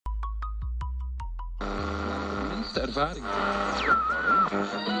ervaring.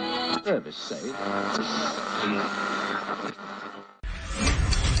 Service safe.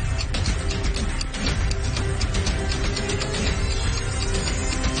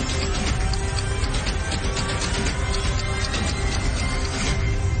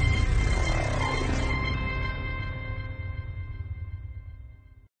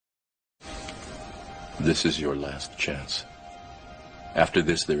 This is your last chance. After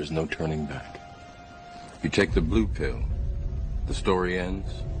this, there is no turning back. You take the blue pill, the story ends.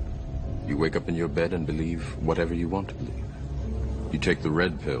 You wake up in your bed and believe whatever you want to believe. You take the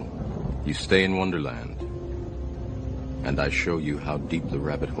red pill, you stay in Wonderland, and I show you how deep the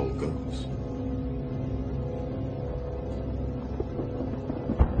rabbit hole goes.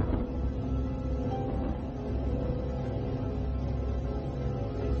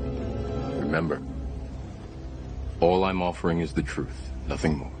 Remember, all I'm offering is the truth,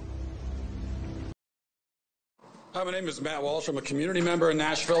 nothing more. Hi, my name is Matt Walsh. I'm a community member in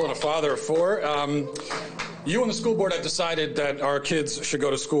Nashville and a father of four. You and the school board have decided that our kids should go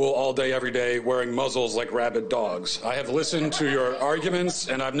to school all day, every day, wearing muzzles like rabid dogs. I have listened to your arguments,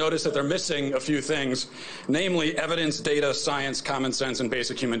 and I've noticed that they're missing a few things, namely evidence, data, science, common sense, and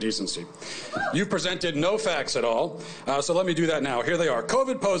basic human decency. You've presented no facts at all, so let me do that now. Here they are.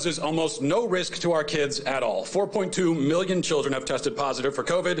 COVID poses almost no risk to our kids at all. 4.2 million children have tested positive for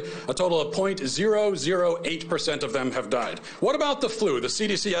COVID. A total of 0.008% of them have died. What about the flu? The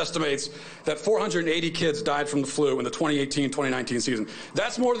CDC estimates that 480 kids died from the flu in the 2018-2019 season.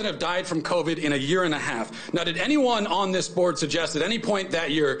 That's more than have died from COVID in a year and a half. Now, did anyone on this board suggest at any point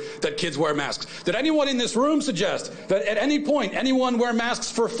that year that kids wear masks? Did anyone in this room suggest that at any point anyone wear masks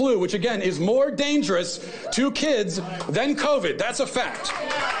for flu, which again is more dangerous to kids than COVID? That's a fact.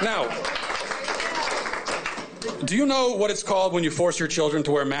 Now, do you know what it's called when you force your children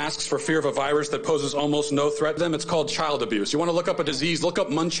to wear masks for fear of a virus that poses almost no threat to them? It's called child abuse. You want to look up a disease, look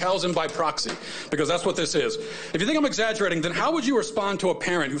up Munchausen by proxy, because that's what this is. If you think I'm exaggerating, then how would you respond to a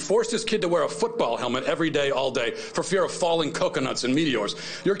parent who forced his kid to wear a football helmet every day, all day, for fear of falling coconuts and meteors?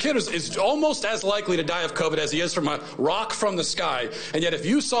 Your kid is almost as likely to die of COVID as he is from a rock from the sky, and yet if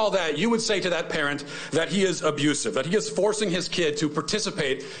you saw that, you would say to that parent that he is abusive, that he is forcing his kid to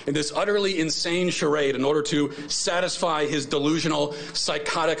participate in this utterly insane charade in order to satisfy his delusional,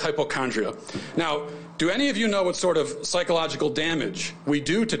 psychotic hypochondria. Now, do any of you know what sort of psychological damage we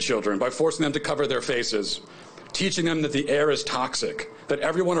do to children by forcing them to cover their faces, teaching them that the air is toxic, that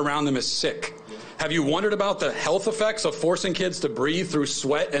everyone around them is sick? Have you wondered about the health effects of forcing kids to breathe through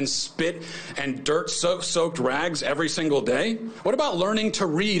sweat and spit and dirt-soaked rags every single day? What about learning to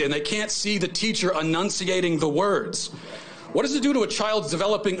read and they can't see the teacher enunciating the words? What does it do to a child's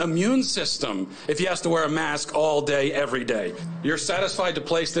developing immune system if he has to wear a mask all day, every day? You're satisfied to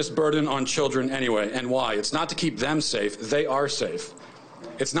place this burden on children anyway. And why? It's not to keep them safe. They are safe.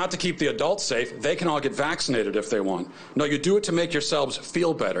 It's not to keep the adults safe. They can all get vaccinated if they want. No, you do it to make yourselves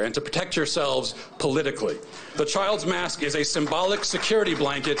feel better and to protect yourselves politically. The child's mask is a symbolic security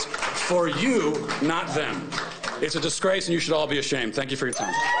blanket for you, not them. It's a disgrace and you should all be ashamed. Thank you for your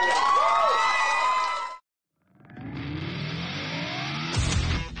time.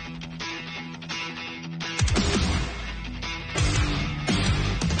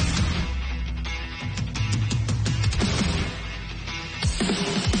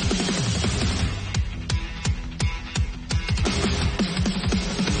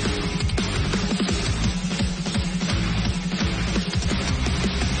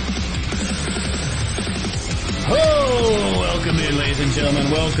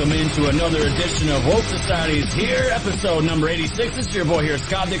 Welcome into another edition of Woke Societies here, episode number 86. This is your boy here,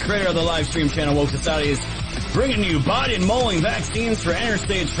 Scott, the creator of the live stream channel Woke Societies, bringing you Biden-mulling vaccines for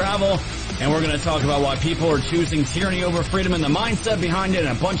interstate travel. And we're going to talk about why people are choosing tyranny over freedom and the mindset behind it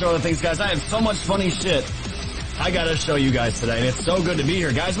and a bunch of other things. Guys, I have so much funny shit I got to show you guys today. And it's so good to be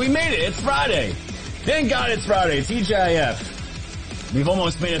here, guys. We made it. It's Friday. Thank God it's Friday. TGIF. We've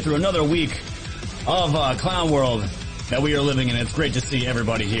almost made it through another week of Clown World that we are living in. It's great to see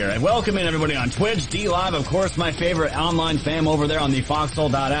everybody here. And welcome in everybody on Twitch, D-Live, of course, my favorite online fam over there on the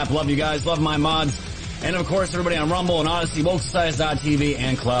Foxhole.app. Love you guys. Love my mods. And of course, everybody on Rumble and Odyssey, WokeSocieties.tv,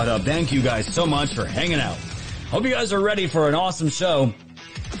 and CloudHub. Thank you guys so much for hanging out. Hope you guys are ready for an awesome show.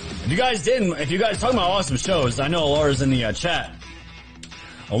 If you guys talking about awesome shows, I know Laura's in the chat.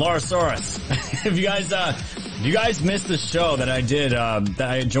 Alarasaurus. If you guys missed the show that I did, that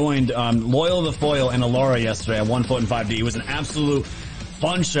I joined, Loyal the Foil and Alara yesterday at 1 Foot in 5D. It was an absolute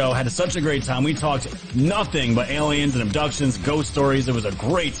fun show. Had such a great time. We talked nothing but aliens and abductions, ghost stories. It was a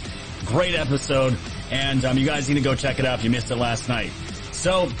great episode. And, you guys need to go check it out if you missed it last night.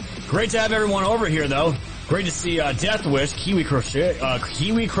 So, great to have everyone over here though. Great to see Death Wish, Kiwi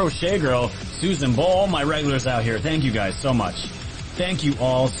Crochet Girl, Susan Bull, all my regulars out here. Thank you guys so much. Thank you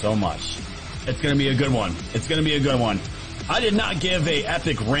all so much. It's going to be a good one. It's going to be a good one. I did not give a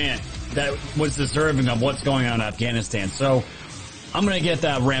epic rant that was deserving of what's going on in Afghanistan, so I'm going to get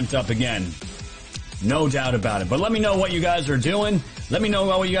that ramped up again. No doubt about it. But let me know what you guys are doing. Let me know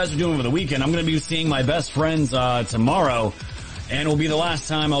what you guys are doing over the weekend. I'm going to be seeing my best friends tomorrow, and it will be the last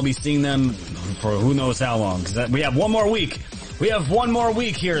time I'll be seeing them for who knows how long, because we have one more week. We have one more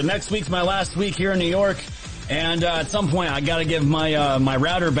week here. Next week's my last week here in New York, and at some point I got to give my my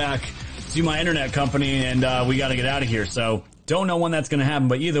router back to my internet company, and we got to get out of here. So don't know when that's going to happen,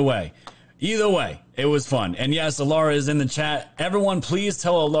 but either way, it was fun. And yes, Alara is in the chat. Everyone, please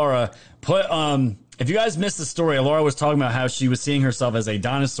tell Alara, if you guys missed the story, Alara was talking about how she was seeing herself as a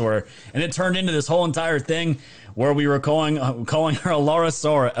dinosaur, and it turned into this whole entire thing where we were calling her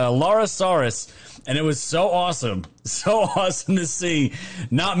Alarasaurus, and it was so awesome to see,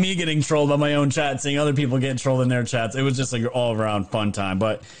 not me getting trolled by my own chat, seeing other people get trolled in their chats. It was just like an all-around fun time.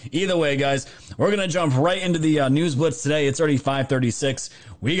 But either way, guys, we're going to jump right into the News Blitz today. It's already 5:36.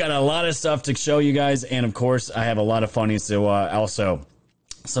 We got a lot of stuff to show you guys, and of course, I have a lot of funnies to also...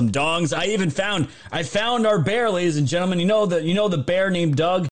 some dogs. I found our bear, ladies and gentlemen. You know the bear named Doug?